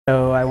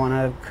So I want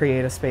to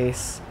create a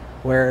space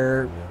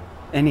where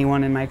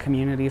anyone in my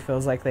community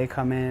feels like they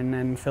come in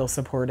and feel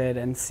supported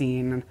and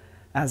seen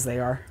as they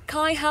are.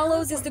 Kai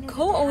Hallows is the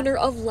co-owner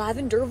of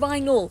Lavender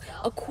Vinyl,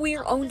 a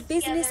queer-owned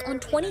business on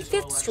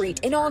 25th Street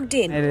in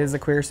Ogden. It is a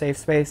queer safe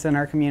space in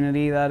our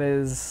community that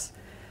is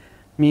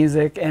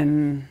music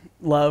and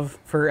love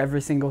for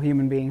every single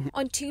human being.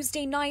 On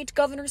Tuesday night,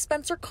 Governor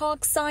Spencer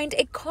Cox signed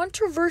a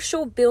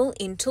controversial bill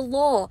into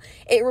law.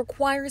 It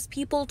requires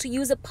people to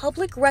use a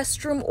public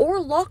restroom or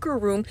locker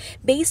room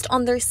based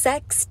on their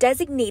sex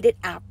designated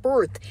at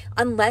birth,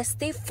 unless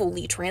they've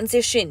fully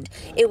transitioned.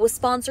 It was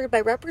sponsored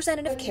by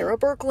Representative Kara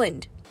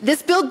Birkeland.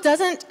 This bill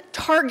doesn't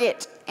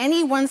target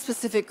any one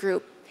specific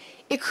group.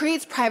 It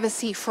creates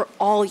privacy for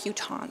all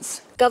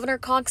Utahns. Governor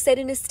Cox said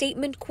in a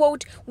statement,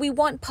 quote, "We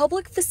want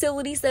public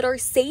facilities that are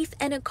safe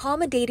and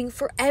accommodating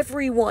for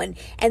everyone,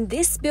 and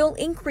this bill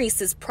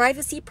increases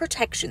privacy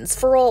protections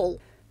for all."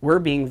 We're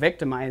being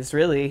victimized,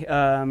 really.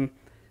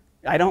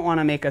 I don't want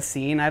to make a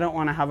scene. I don't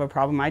want to have a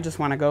problem. I just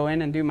want to go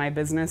in and do my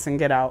business and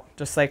get out,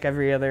 just like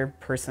every other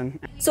person.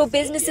 So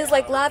businesses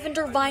like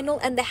Lavender Vinyl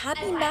and the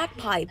Happy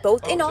Magpie,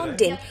 both in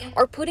Ogden,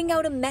 are putting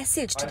out a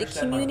message to the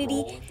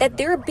community that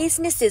their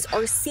businesses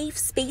are safe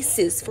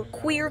spaces for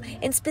queer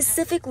and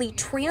specifically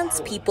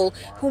trans people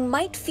who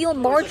might feel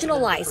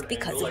marginalized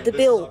because of the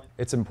bill.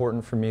 It's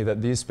important for me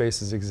that these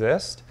spaces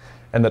exist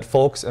and that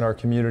folks in our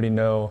community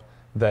know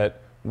that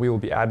we will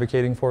be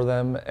advocating for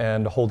them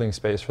and holding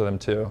space for them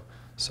too.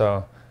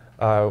 So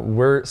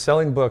we're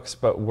selling books,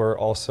 but we're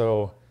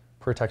also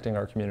protecting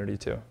our community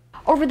too.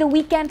 Over the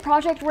weekend,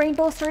 Project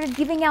Rainbow started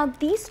giving out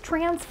these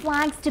trans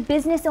flags to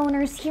business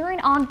owners here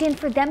in Ogden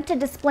for them to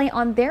display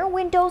on their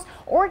windows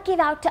or give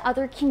out to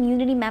other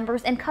community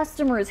members and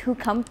customers who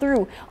come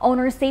through.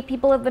 Owners say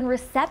people have been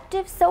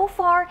receptive so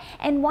far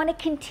and want to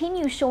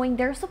continue showing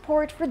their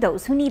support for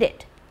those who need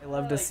it. I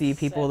love to see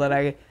people that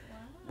I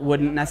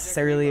wouldn't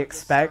necessarily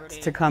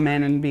expect to come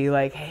in and be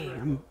like, hey,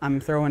 I'm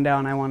throwing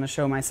down, I want to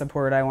show my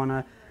support, I want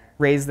to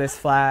raise this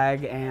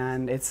flag,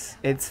 and it's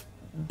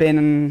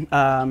been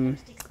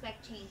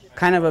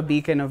kind of a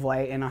beacon of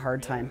light in a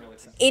hard time.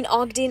 In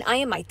Ogden, I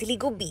am Maithili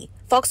Gobi,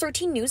 Fox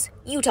 13 News,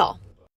 Utah.